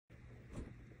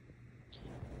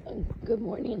Good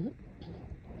morning,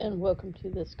 and welcome to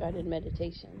this guided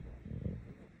meditation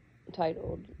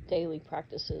titled Daily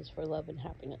Practices for Love and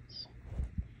Happiness.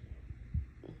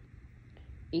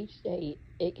 Each day,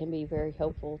 it can be very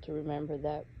helpful to remember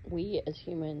that we as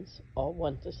humans all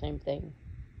want the same thing.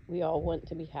 We all want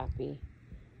to be happy.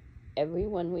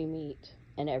 Everyone we meet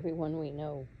and everyone we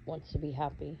know wants to be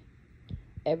happy.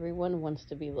 Everyone wants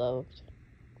to be loved.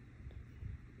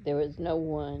 There is no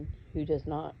one who does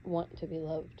not want to be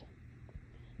loved.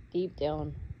 Deep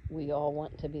down, we all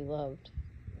want to be loved,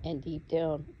 and deep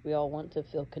down, we all want to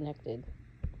feel connected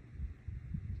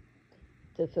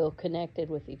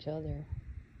with each other,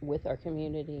 with our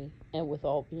community, and with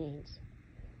all beings.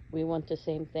 We want the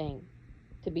same thing: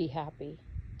 to be happy,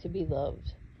 to be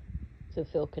loved, to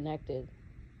feel connected,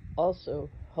 also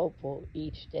hopeful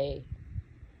each day.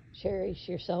 Cherish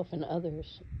yourself and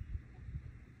others,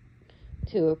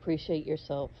 to appreciate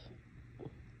yourself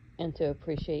and to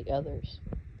appreciate others.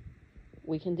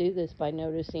 We can do this by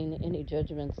noticing any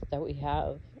judgments that we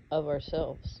have of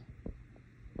ourselves,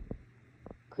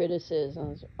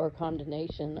 criticisms or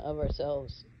condemnation of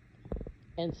ourselves,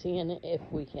 and seeing if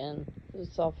we can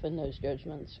soften those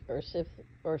judgments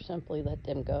or simply let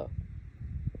them go.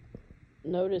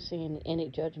 Noticing any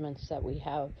judgments that we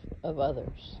have of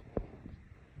others,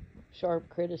 sharp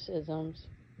criticisms,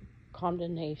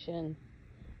 condemnation,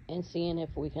 and seeing if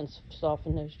we can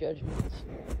soften those judgments.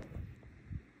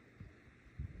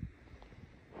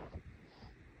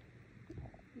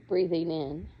 Breathing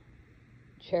in,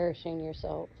 cherishing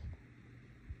yourself.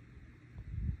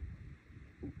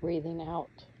 Breathing out,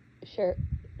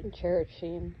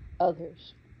 cherishing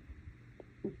others.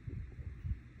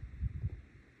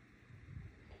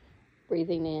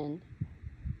 Breathing in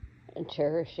and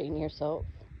cherishing yourself.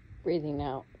 Breathing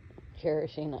out,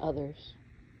 cherishing others.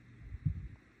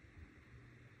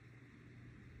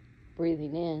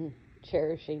 Breathing in,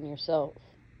 cherishing yourself.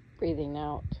 Breathing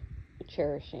out,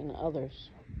 cherishing others.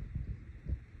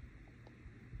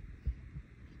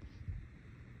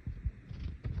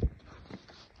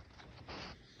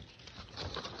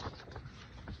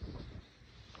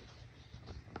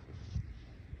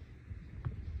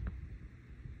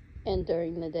 And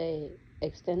during the day,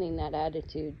 extending that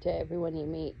attitude to everyone you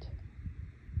meet.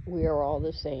 We are all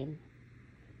the same.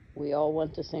 We all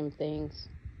want the same things: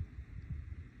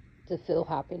 to feel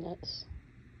happiness,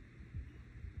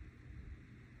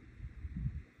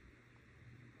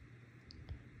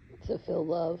 to feel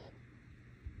love,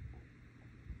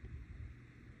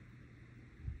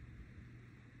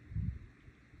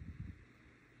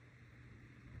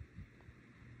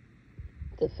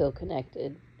 to feel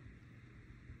connected.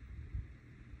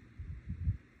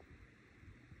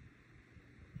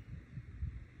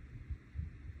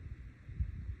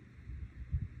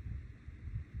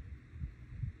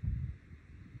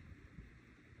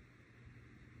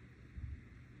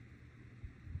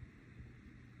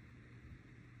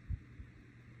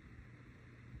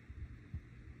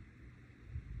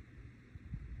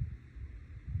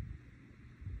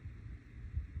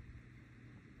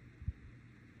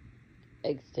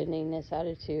 Extending this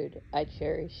attitude: I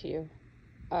cherish you.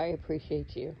 I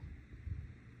appreciate you.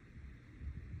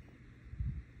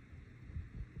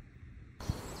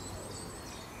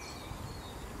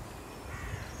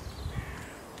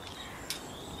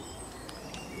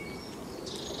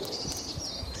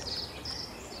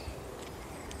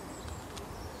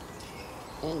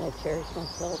 And I cherish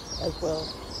myself as well.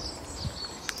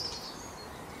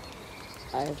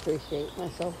 I appreciate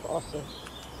myself also.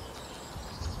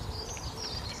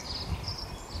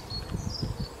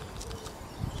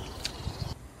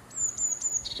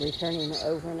 Returning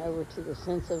over and over to the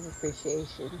sense of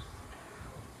appreciation,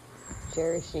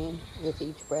 cherishing with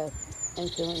each breath,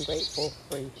 and feeling grateful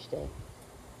for each day.